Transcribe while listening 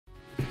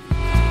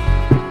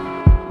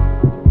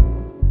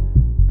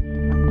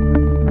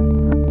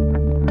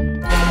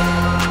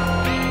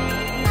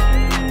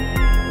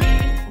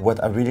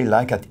what I really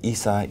like at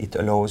ESA, it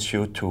allows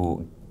you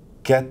to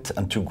get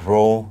and to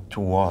grow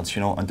towards,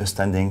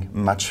 understanding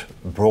much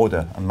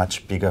broader and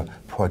much bigger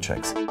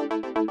projects.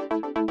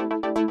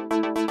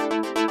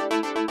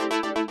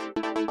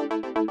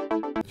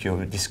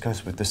 You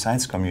discuss with the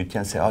science community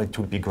and say, oh, it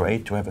would be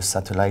great to have a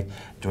satellite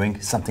doing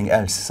something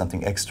else,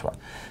 something extra.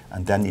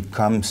 And then it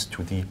comes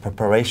to the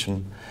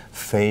preparation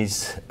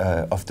phase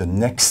of the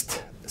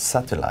next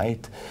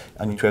satellite,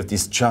 and to have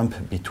this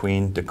jump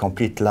between the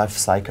complete life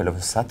cycle of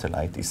a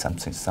satellite is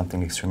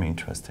something extremely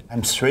interesting.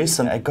 I'm Swiss,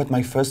 and I got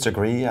my first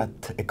degree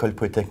at École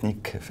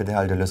Polytechnique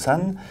Fédérale de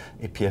Lausanne,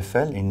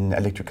 EPFL, in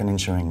electrical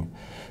engineering.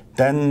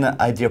 Then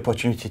I had the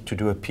opportunity to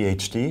do a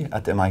PhD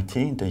at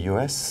MIT in the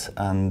US,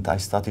 and I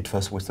started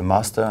first with a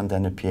master and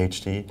then a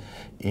PhD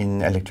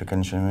in electrical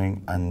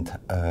engineering and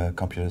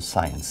computer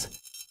science.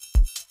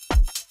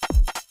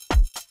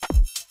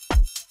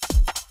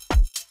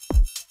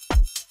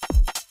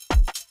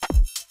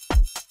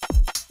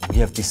 We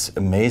have this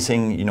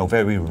amazing,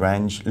 very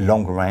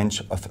long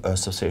range of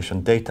Earth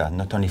observation data,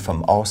 not only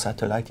from our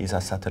satellite,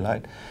 ESA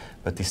satellite,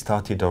 but it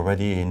started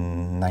already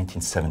in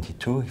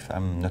 1972, if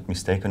I'm not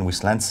mistaken,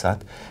 with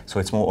Landsat. So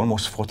it's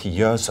almost 40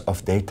 years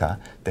of data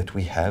that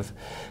we have.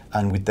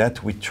 And with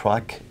that, we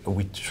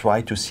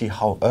try to see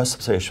how Earth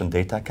observation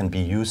data can be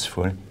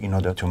useful in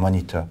order to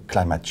monitor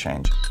climate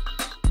change.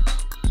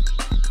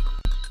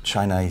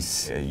 China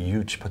is a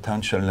huge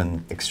potential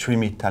and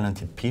extremely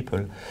talented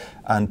people,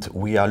 and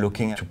we are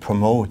looking to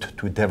promote,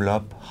 to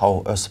develop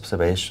how Earth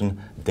observation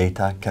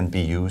data can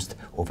be used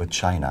over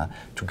China,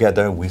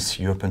 together with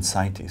European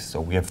scientists.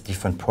 So we have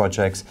different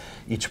projects.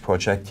 Each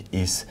project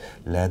is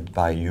led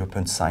by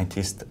European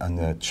scientists and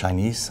a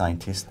Chinese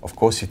scientist. Of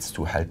course, it's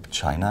to help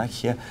China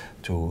here,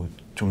 to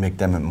make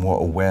them more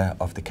aware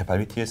of the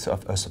capabilities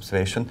of Earth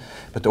observation,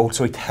 but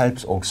also it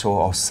helps also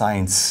our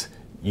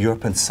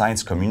European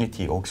science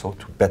community also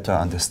to better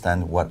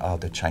understand what are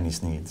the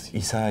Chinese needs.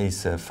 ESA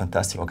is a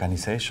fantastic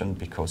organization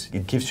because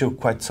it gives you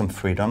quite some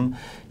freedom.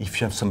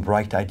 If you have some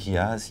bright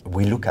ideas,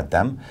 we look at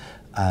them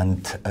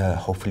and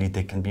hopefully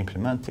they can be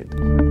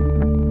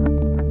implemented.